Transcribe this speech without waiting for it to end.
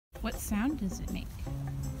What sound does it make?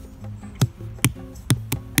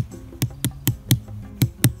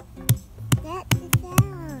 That's the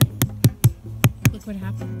sound. Look what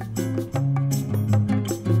happened.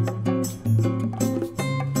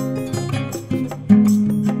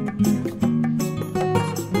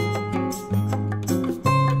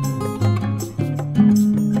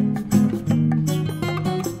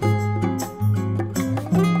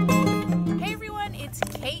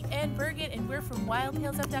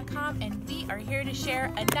 And we are here to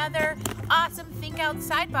share another awesome Think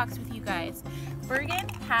Outside box with you guys. Bergen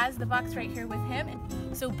has the box right here with him.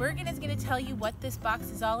 So Bergen is going to tell you what this box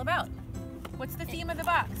is all about. What's the theme of the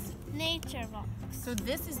box? Nature box. So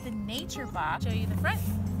this is the nature box. Show you the front.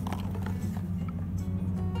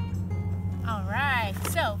 All right,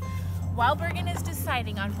 so while Bergen is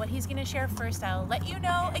deciding on what he's going to share first, I'll let you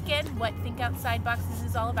know again what Think Outside Boxes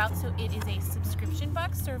is all about. So it is a subscription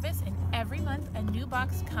box service, and every month a new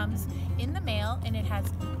box comes in the mail, and it has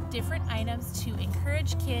different items to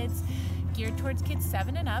encourage kids, geared towards kids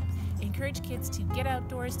 7 and up, encourage kids to get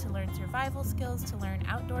outdoors, to learn survival skills, to learn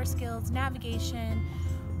outdoor skills, navigation,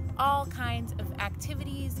 all kinds of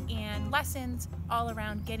activities and lessons all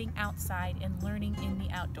around getting outside and learning in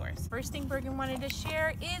the outdoors. First thing Bergen wanted to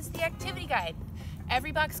share is the activity guide.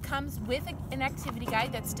 Every box comes with an activity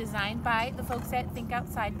guide that's designed by the folks at Think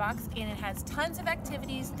Outside Box, and it has tons of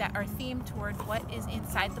activities that are themed toward what is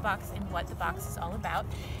inside the box and what the box is all about.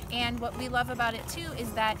 And what we love about it too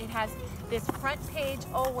is that it has this front page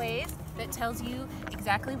always that tells you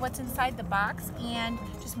exactly what's inside the box and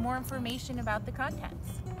just more information about the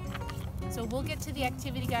contents. So we'll get to the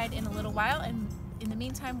activity guide in a little while, and in the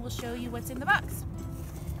meantime we'll show you what's in the box.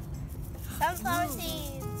 Sunflower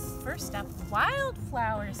seeds. First up,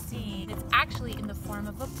 wildflower seed. It's actually in the form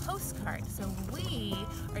of a postcard. So we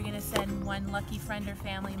are going to send one lucky friend or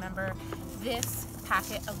family member this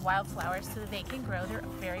packet of wildflowers so that they can grow their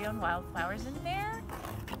very own wildflowers in their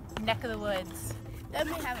neck of the woods. Then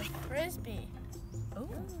we have a frisbee. Oh,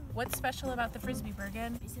 what's special about the frisbee,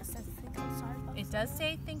 Bergen? It says Think Outside box. It does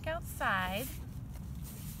say think outside.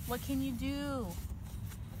 What can you do?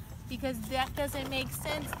 Because that doesn't make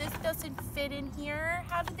sense. This doesn't fit in here.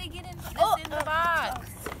 How did they get in this in the box?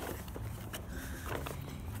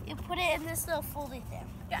 You put it in this little foldy thing.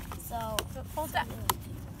 Yeah. So it folds up.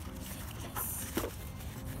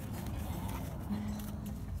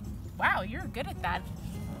 Wow, you're good at that.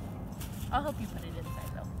 I'll help you put it inside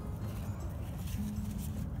though.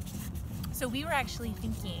 So we were actually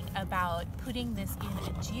thinking about putting this in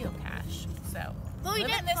a geocache. So we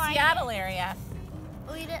live in the Seattle area.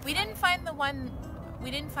 We didn't find the one.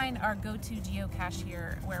 We didn't find our go-to geocache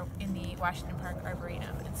here, where in the Washington Park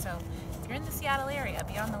Arboretum. And so, if you're in the Seattle area,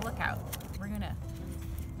 be on the lookout. We're gonna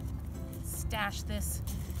stash this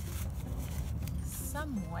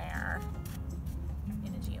somewhere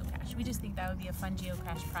in a geocache. We just think that would be a fun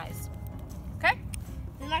geocache prize. Okay.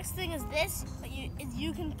 The next thing is this.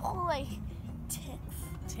 You can pull like ticks.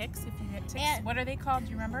 Ticks, if you get ticks. And what are they called? Do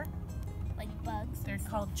you remember? Like bugs. They're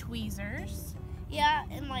called tweezers. Yeah,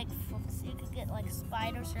 and like you could get like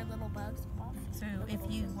spiders or little bugs off. So if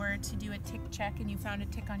you were to do a tick check and you found a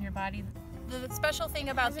tick on your body, the special thing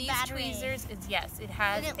about these tweezers is, yes, it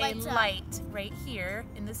has a light right here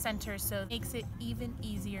in the center, so it makes it even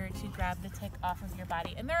easier to grab the tick off of your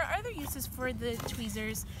body. And there are other uses for the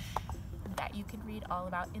tweezers that you can read all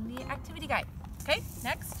about in the activity guide. Okay,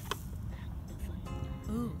 next.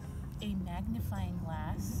 Ooh, a magnifying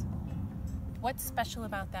glass. What's special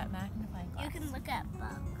about that magnifying glass? You can look at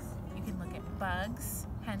bugs. You can look at bugs,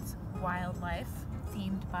 hence wildlife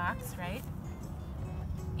themed box, right?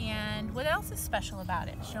 And what else is special about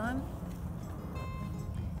it? Show them.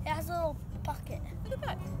 It has a little bucket. Look at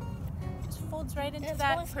that. Just folds right into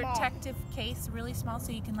that protective case, really small,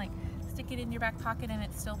 so you can like stick it in your back pocket and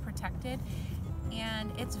it's still protected.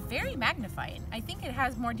 And it's very magnifying. I think it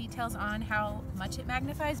has more details on how much it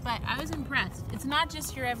magnifies, but I was impressed. It's not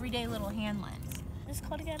just your everyday little hand lens. What's it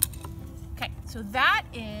called again? Okay, so that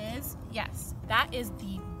is, yes, that is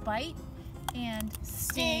the Bite and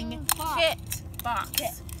Sting Kit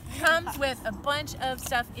box. Comes with a bunch of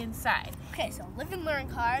stuff inside. Okay, so Live and Learn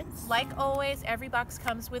cards. Like always, every box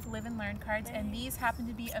comes with Live and Learn cards, and these happen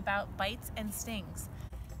to be about bites and stings.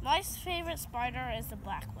 My favorite spider is the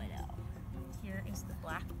Black Widow. Here is the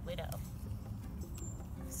Black Widow.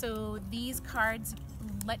 So these cards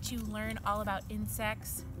let you learn all about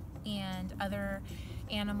insects and other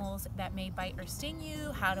animals that may bite or sting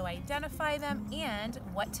you, how to identify them, and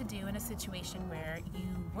what to do in a situation where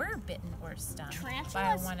you were bitten or stung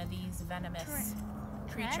by one of these venomous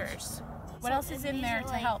creatures. What else is in there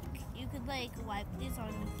to help? You could like wipe these on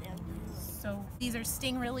with them. So these are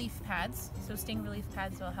sting relief pads. So sting relief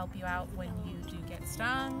pads will help you out when you do get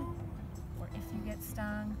stung, or if you get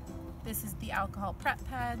stung. This is the alcohol prep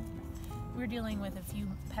pad. We're dealing with a few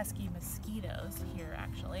pesky mosquitoes here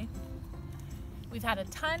actually. We've had a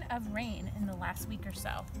ton of rain in the last week or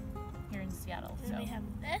so here in Seattle. And so we have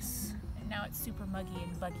this. and now it's super muggy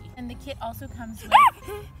and buggy. And the kit also comes with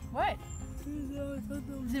what?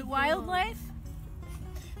 Is it wildlife?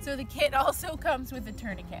 So the kit also comes with a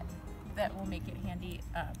tourniquet that will make it handy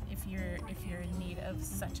if you're in need of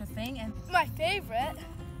such a thing. And My favorite.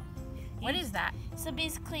 what is that? So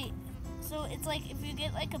basically, so it's like if you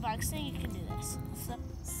get like a bug sting, you can do this. So,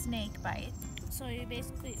 Snake bite. so you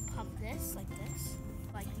basically pump this, like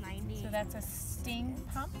 90. So that's a sting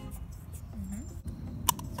pump.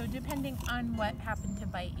 So depending on what happened to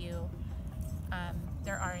bite you,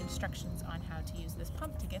 there are instructions on how to use this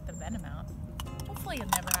pump to get the venom out. Hopefully you'll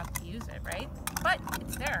never have to use it, right? But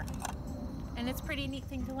it's there. And it's a pretty neat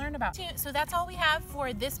thing to learn about. So that's all we have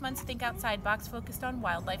for this month's Think Outside box focused on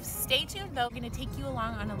wildlife. Stay tuned though, we're gonna take you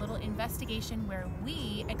along on a little investigation where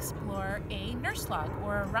we explore a nurse log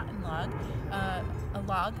or a rotten log,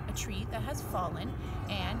 a tree that has fallen,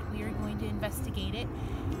 and we are going to investigate it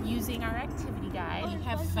using our activity guide. We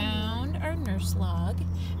have found our nurse log,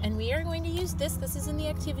 and we are going to use this is in the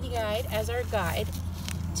activity guide, as our guide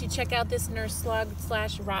to check out this nurse log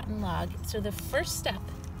 / rotten log. So the first step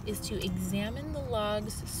is to examine the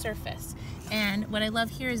log's surface. And what I love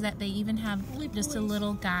here is that they even have just a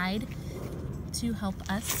little guide to help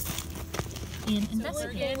us in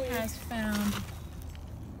investigating. So has found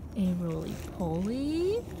a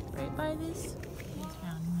roly-poly right by this. He's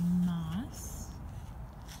found moss.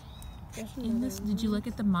 In this, did you look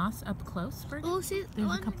at the moss up close, Bergen? Oh, see,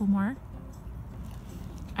 There's a couple more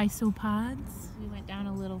isopods. We went down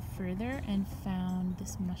a little further and found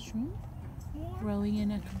this mushroom growing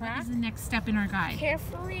in a crack. What is the next step in our guide?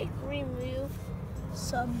 Carefully remove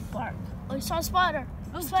some bark. Oh, you saw a spider.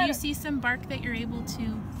 Oh, Spider. do you see some bark that you're able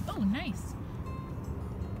to... Oh, nice.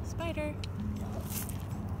 Spider.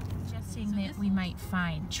 Suggesting that we might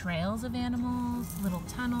find trails of animals, little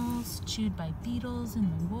tunnels, chewed by beetles in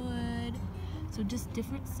the wood. So just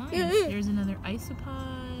different signs. There's another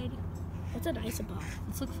isopod. What's an isopod?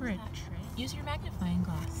 Let's look for a trail. Use your magnifying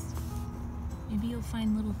glass. Maybe you'll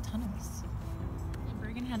find little tunnels. And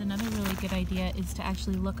Bergen had another really good idea, is to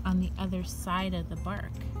actually look on the other side of the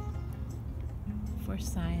bark for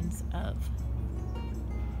signs of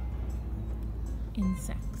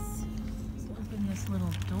insects. So open this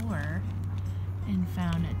little door and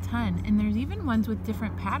found a ton. And there's even ones with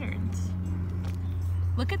different patterns.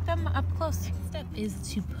 Look at them up close. Next step is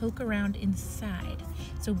to poke around inside.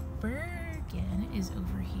 So Bergen is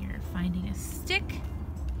over here finding a stick.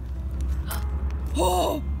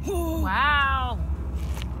 Wow!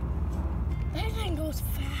 That thing goes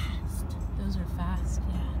fast. Those are fast,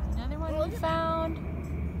 yeah. Another one we found.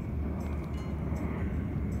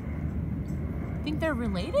 Think they're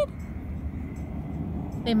related?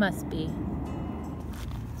 They must be.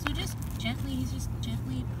 So just gently, he's just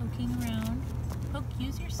gently poking around. Poke,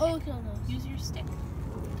 use your stick. Oh, look at those. Use your stick.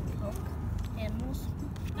 Poke. Animals.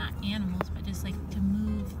 Not animals, but just like to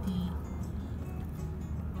move the...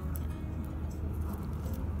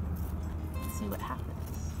 Let's see what happens.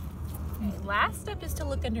 Okay, last step is to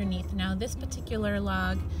look underneath. Now this particular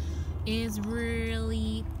log is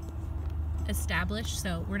really established,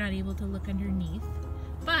 so we're not able to look underneath.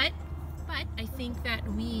 But I think that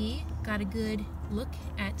we got a good look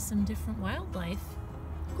at some different wildlife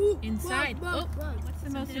inside. What's the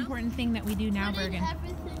most important thing that we do now, Bergen?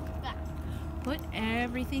 Everything back. Put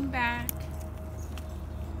everything back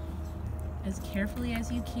as carefully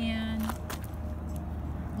as you can,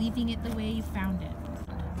 leaving it the way you found it.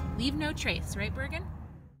 Leave no trace, right, Bergen?